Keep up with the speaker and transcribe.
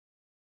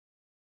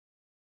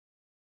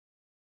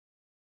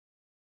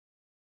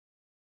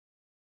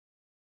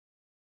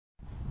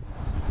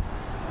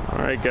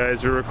Alright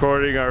guys, we're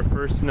recording our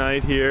first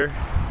night here,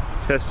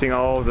 testing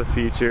all of the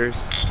features.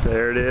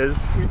 There it is.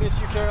 We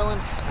miss you,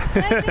 Carolyn.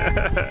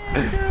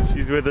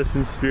 She's with us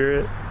in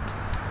spirit.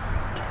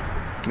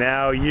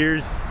 Now,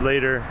 years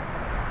later,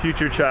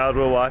 future child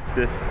will watch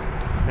this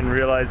and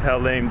realize how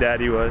lame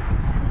Daddy was.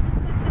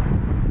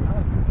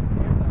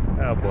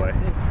 Oh boy.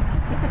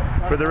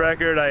 For the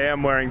record, I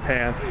am wearing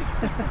pants.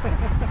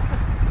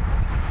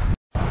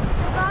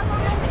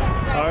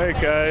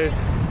 Alright guys.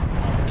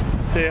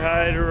 Say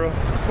hi to,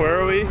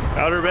 where are we?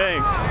 Outer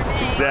Banks.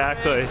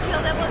 Exactly.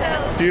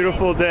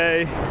 Beautiful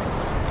day.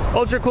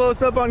 Ultra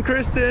close up on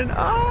Kristen.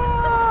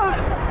 Ah!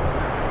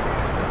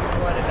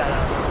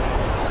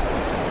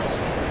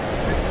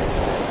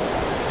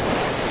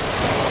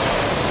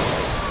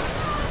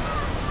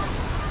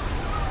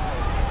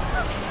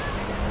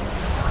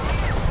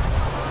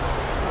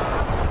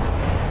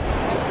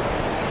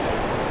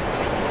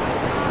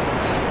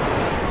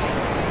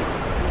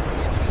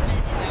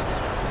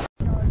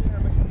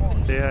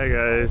 Say hi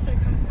guys.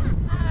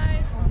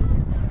 Hi.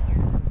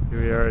 Here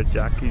we are at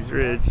Jockey's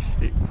Ridge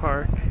State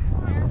Park.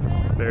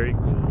 Very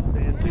cool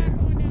sand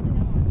dunes.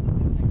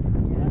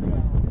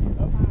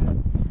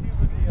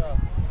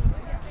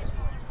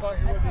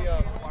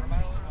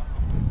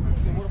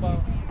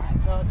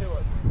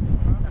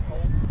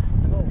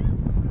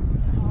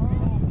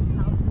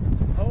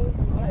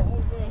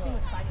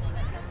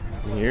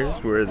 And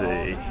here's where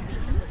they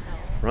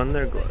run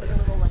their glider.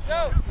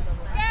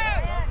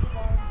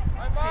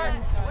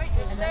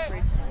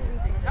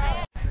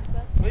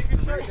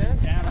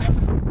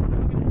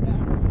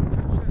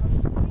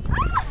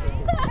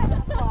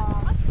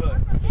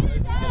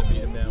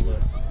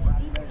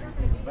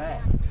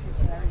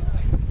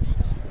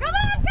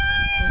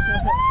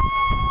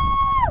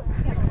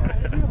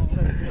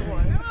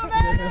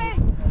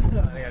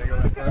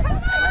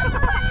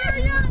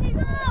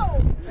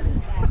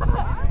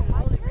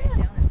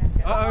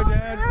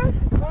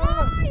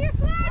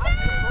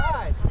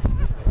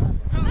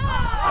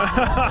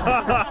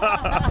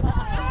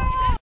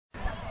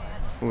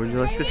 What would you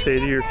like to say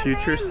to your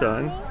future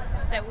son?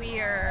 That we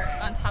are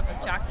on top of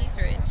Jockey's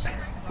Ridge,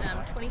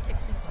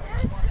 26 weeks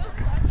pregnant.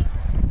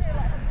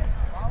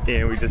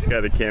 And we just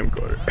got a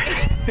camcorder.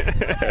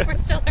 We're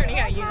still learning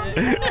how to use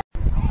it.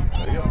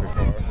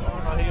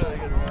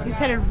 He's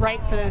headed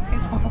right for those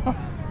people.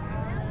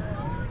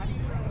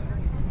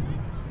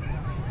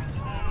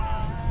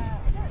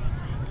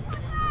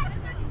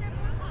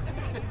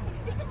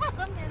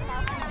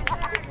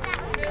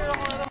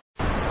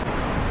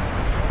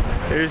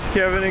 Here's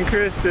Kevin and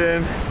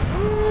Kristen.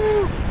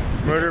 Woo!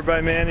 Murder by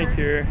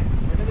manicure.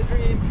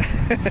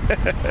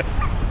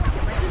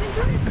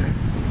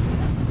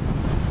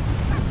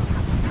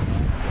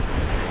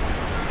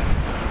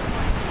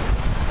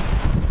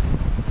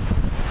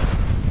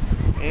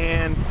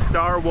 And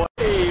Star Wars.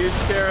 Hey,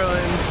 here's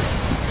Carolyn.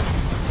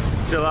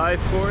 It's July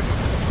 4th,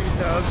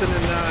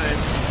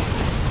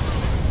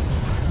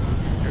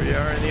 2009. Here we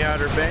are in the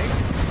Outer Banks.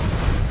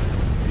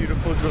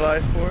 Beautiful July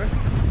 4th.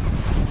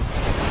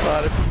 A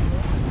lot of people.